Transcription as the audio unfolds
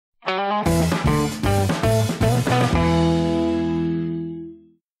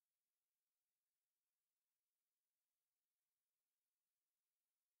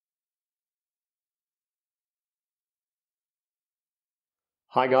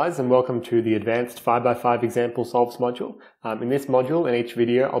Hi guys, and welcome to the Advanced 5x5 Example Solves module. In this module, in each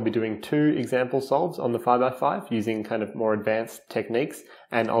video, I'll be doing 2 example solves on the 5x5 using kind of more advanced techniques,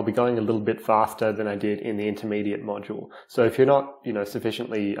 and I'll be going a little bit faster than I did in the intermediate module. So if you're not,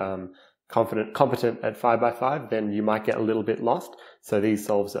 sufficiently competent at 5x5, then you might get a little bit lost. So these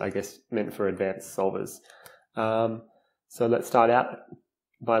solves are, I guess, meant for advanced solvers. So let's start out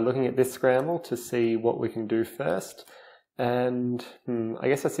by looking at this scramble to see what we can do first. And I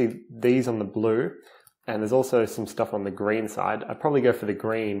guess I see these on the blue, and there's also some stuff on the green side. I'd probably go for the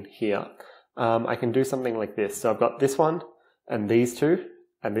green here. I can do something like this. So I've got this one and these two,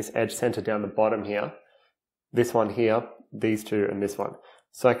 and this edge center down the bottom here. This one here, these two, and this one.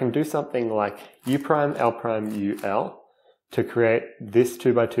 So I can do something like U prime, L prime, U, L to create this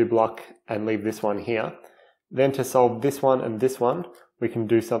 2x2 block and leave this one here. Then to solve this one and this one, we can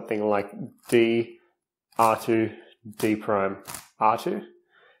do something like D, R2, D prime, R2,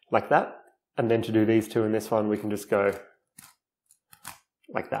 like that. And then to do these two and this one, we can just go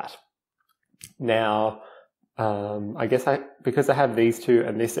like that. Now, I guess because I have these two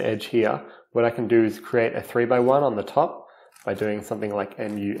and this edge here, what I can do is create a 3x1 on the top by doing something like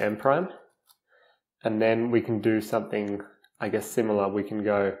MU, M prime. And then we can do something, I guess, similar. We can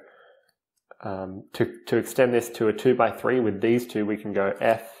go, to extend this to a 2x3 with these two, we can go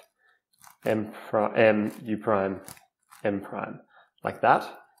F, M, U prime, M prime, like that,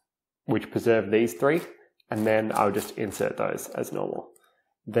 which preserve these three, and then I'll just insert those as normal.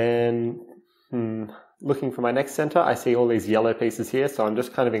 Then, looking for my next center, I see all these yellow pieces here, so I'm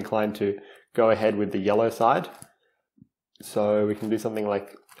just kind of inclined to go ahead with the yellow side. So we can do something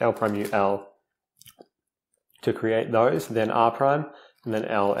like L prime, U, L to create those, then R prime, and then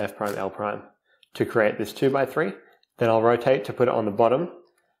L, F prime, L prime to create this 2x3. Then I'll rotate to put it on the bottom.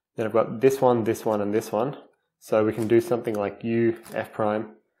 Then I've got this one, and this one. So we can do something like U, F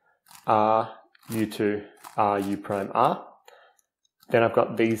prime, R, U2, R, U prime, R. Then I've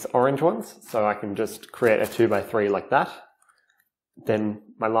got these orange ones, so I can just create a 2x3 like that. Then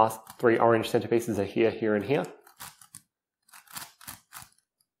my last 3 orange centerpieces are here, here, and here.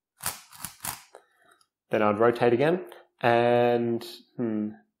 Then I'd rotate again, and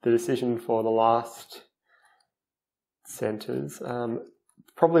the decision for the last centers,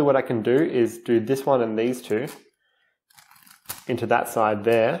 probably what I can do is do this one and these two into that side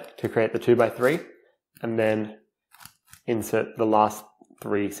there to create the 2x3, and then insert the last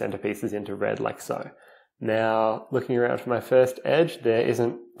 3 centerpieces into red like so. Now, looking around for my first edge, there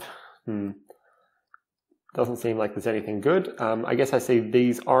isn't, doesn't seem like there's anything good. I guess I see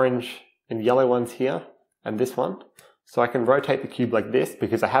these orange and yellow ones here and this one. So I can rotate the cube like this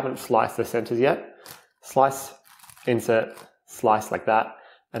because I haven't sliced the centers yet. Slice, insert, slice like that.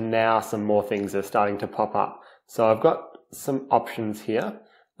 And now some more things are starting to pop up. So I've got some options here.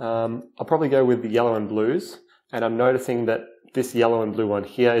 I'll probably go with the yellow and blues. And I'm noticing that this yellow and blue one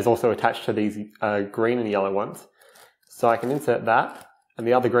here is also attached to these green and yellow ones. So I can insert that. And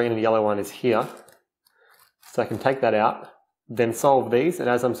the other green and yellow one is here. So I can take that out, then solve these. And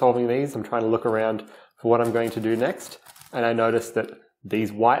as I'm solving these, I'm trying to look around for what I'm going to do next. And I noticed that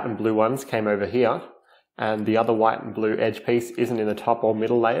these white and blue ones came over here, and the other white and blue edge piece isn't in the top or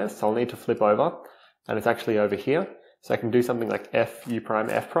middle layer, so I'll need to flip over, and it's actually over here. So I can do something like F, U prime,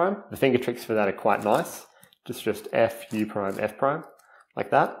 F prime. The finger tricks for that are quite nice. Just F, U prime, F prime,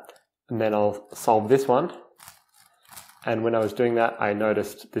 like that. And then I'll solve this one. And when I was doing that, I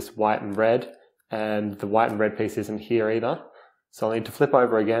noticed this white and red, and the white and red piece isn't here either. So I'll need to flip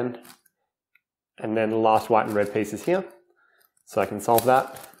over again, and then the last white and red piece is here. So I can solve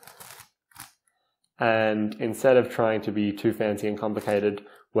that. And instead of trying to be too fancy and complicated,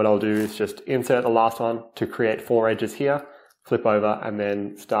 what I'll do is just insert the last one to create 4 edges here, flip over, and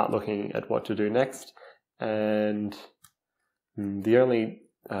then start looking at what to do next. And the only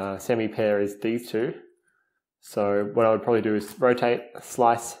semi-pair is these two. So what I would probably do is rotate,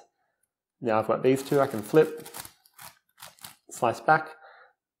 slice. Now I've got these two, I can flip, slice back.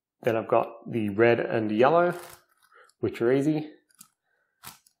 Then I've got the red and the yellow, which are easy.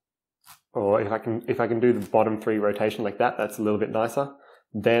 Or if I can do the bottom 3 rotation like that, that's a little bit nicer.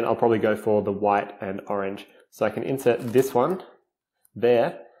 Then I'll probably go for the white and orange. So I can insert this one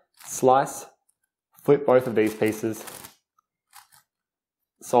there, slice, flip both of these pieces,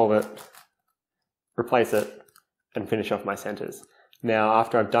 solve it, replace it, and finish off my centers. Now,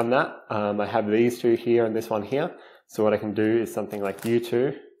 after I've done that, I have these two here and this one here. So what I can do is something like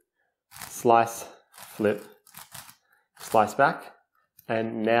U2, slice, flip, slice back.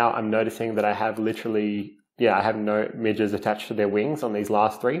 And now I'm noticing that I have literally, I have no midges attached to their wings on these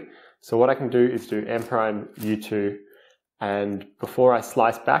last 3. So what I can do is do M prime, U2, And before I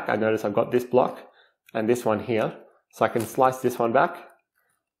slice back, I notice I've got this block and this one here. So I can slice this one back,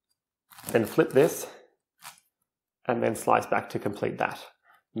 then flip this, and then slice back to complete that.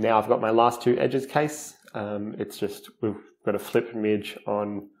 Now I've got my last two edges case. It's just, we've got a flip midge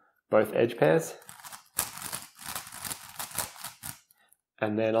on both edge pairs.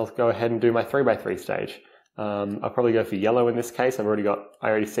 And then I'll go ahead and do my 3x3 stage. I'll probably go for yellow in this case. I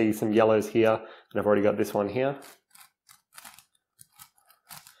already see some yellows here, and I've already got this one here.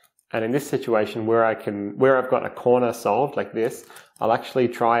 And in this situation where I've got a corner solved like this, I'll actually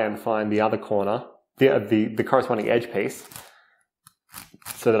try and find the other corner, the corresponding edge piece,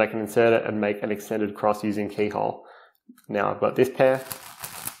 so that I can insert it and make an extended cross using keyhole. Now I've got this pair.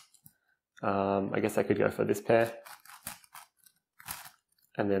 I guess I could go for this pair.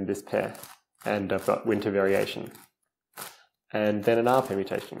 And then this pair. And I've got winter variation. And then an R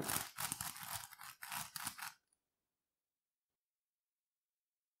permutation.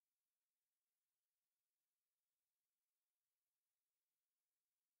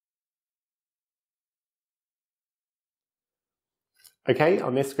 Okay,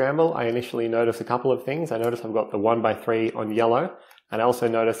 on this scramble, I initially notice a couple of things. I notice I've got the 1x3 on yellow, and I also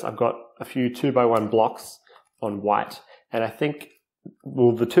notice I've got a few 2x1 blocks on white. And I think,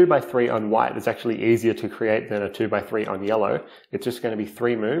 well, the 2x3 on white is actually easier to create than a 2x3 on yellow. It's just going to be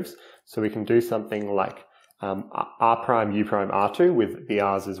 3 moves, so we can do something like R prime, U prime, R2 with the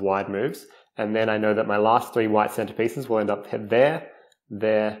R's as wide moves. And then I know that my last 3 white centerpieces will end up there,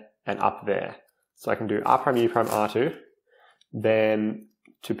 there, and up there. So I can do R prime, U prime, R2. Then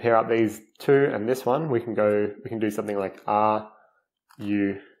to pair up these two and this one, we can do something like R,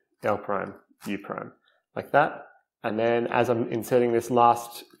 U, L prime, U prime, like that. And then as I'm inserting this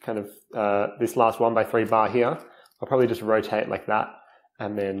last this last 1x3 bar here, I'll probably just rotate like that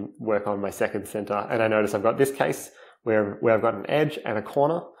and then work on my second center. And I notice I've got this case where I've got an edge and a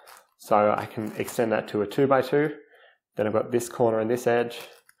corner. So I can extend that to a 2x2. Then I've got this corner and this edge.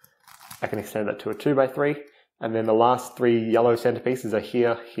 I can extend that to a 2x3. And then the last 3 yellow centerpieces are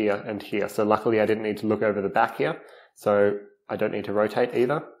here, here, and here. So luckily I didn't need to look over the back here. So I don't need to rotate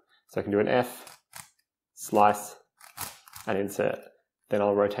either. So I can do an F, slice, and insert. Then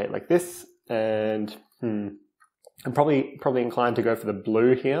I'll rotate like this. And I'm probably inclined to go for the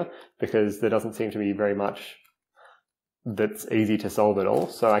blue here because there doesn't seem to be very much that's easy to solve at all.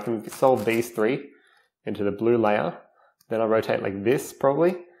 So I can solve these 3 into the blue layer. Then I'll rotate like this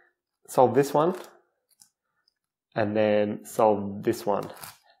probably. Solve this one. And then solve this one.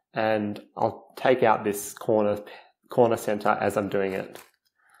 And I'll take out this corner center as I'm doing it.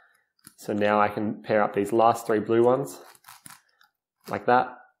 So now I can pair up these last 3 blue ones like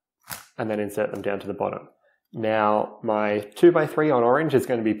that, and then insert them down to the bottom. Now my 2x3 on orange is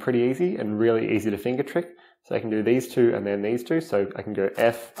going to be pretty easy and really easy to finger trick. So I can do these 2 and then these 2. So I can go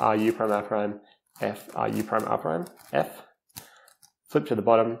F, R, U prime, R prime, F, R, U prime, R prime, F. Flip to the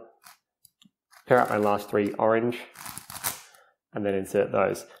bottom. Pair up my last 3 orange, and then insert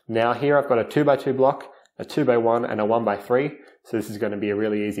those. Now here I've got a 2x2 block, a 2x1, and a 1x3. So this is going to be a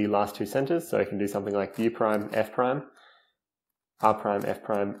really easy last 2 centers. So I can do something like U prime, F prime, R prime, F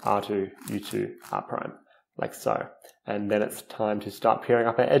prime, R2, U2, R prime, like so. And then it's time to start pairing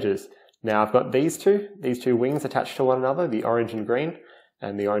up our edges. Now I've got these two wings attached to one another, the orange and green,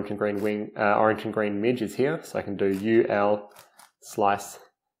 and the orange and green wing, orange and green midge is here. So I can do U, L, slice,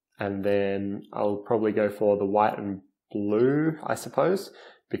 and then I'll probably go for the white and blue, I suppose,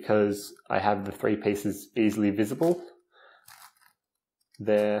 because I have the 3 pieces easily visible.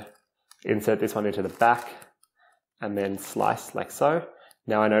 There, insert this one into the back, and then slice like so.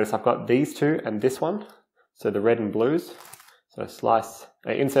 Now I notice I've got these 2 and this one, so the red and blues. So slice,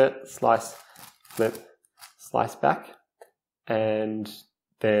 insert, slice, flip, slice back, and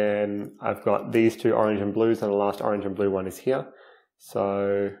then I've got these 2 orange and blues, and the last orange and blue one is here.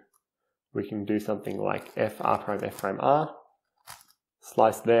 So we can do something like F, R prime, F prime, R,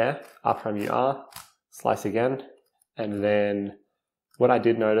 slice there, R prime, U, R, slice again, and then what I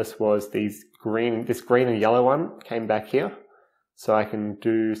did notice was this green and yellow one came back here, so I can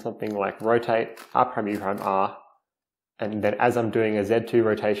do something like rotate, R prime, U prime, R, and then as I'm doing a Z2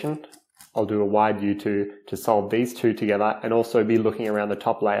 rotation, I'll do a wide U2 to solve these 2 together, and also be looking around the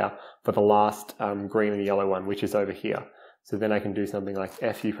top layer for the last green and yellow one, which is over here. So then I can do something like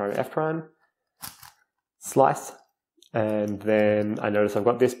F, U prime, F prime, slice, and then I notice I've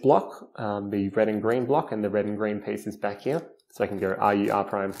got this block, the red and green block, and the red and green piece is back here. So I can go R, U, R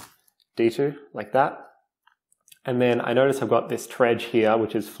prime, D2, like that. And then I notice I've got this tredge here,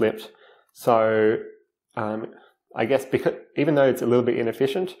 which is flipped. So I guess because, even though it's a little bit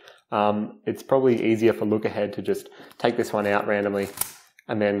inefficient, it's probably easier for look ahead to just take this one out randomly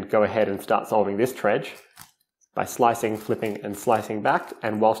and then go ahead and start solving this TREG by slicing, flipping, and slicing back.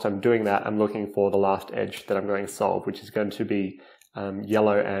 And whilst I'm doing that, I'm looking for the last edge that I'm going to solve, which is going to be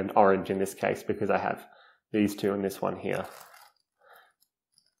yellow and orange in this case, because I have these two and this one here.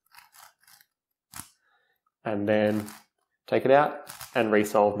 And then take it out and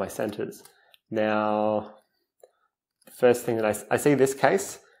resolve my centers. Now, the first thing that I see this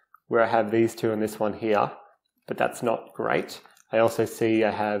case where I have these two and this one here, but that's not great. I also see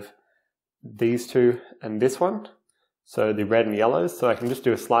I have these two and this one, so the red and yellows, so I can just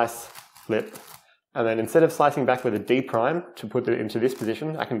do a slice, flip, and then instead of slicing back with a D prime to put it into this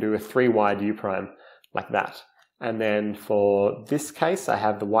position, I can do a 3 wide U prime like that. And then for this case, I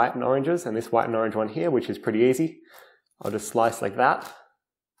have the white and oranges and this white and orange one here, which is pretty easy. I'll just slice like that,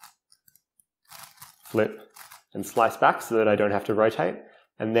 flip, and slice back so that I don't have to rotate.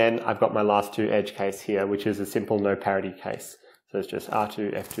 And then I've got my last two edge case here, which is a simple no parity case. So it's just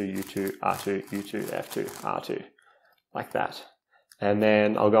R2, F2, U2, R2, U2, F2, R2, like that. And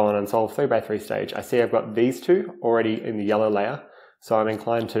then I'll go on and solve 3x3 stage. I see I've got these two already in the yellow layer, so I'm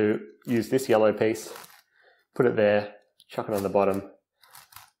inclined to use this yellow piece, put it there, chuck it on the bottom,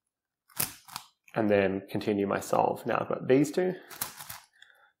 and then continue my solve. Now I've got these two,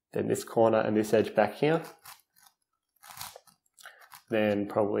 then this corner and this edge back here, then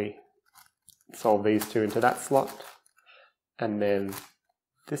probably solve these two into that slot, and then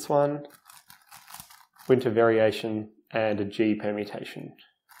this one, winter variation, and a G permutation.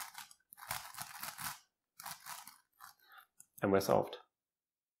 And we're solved.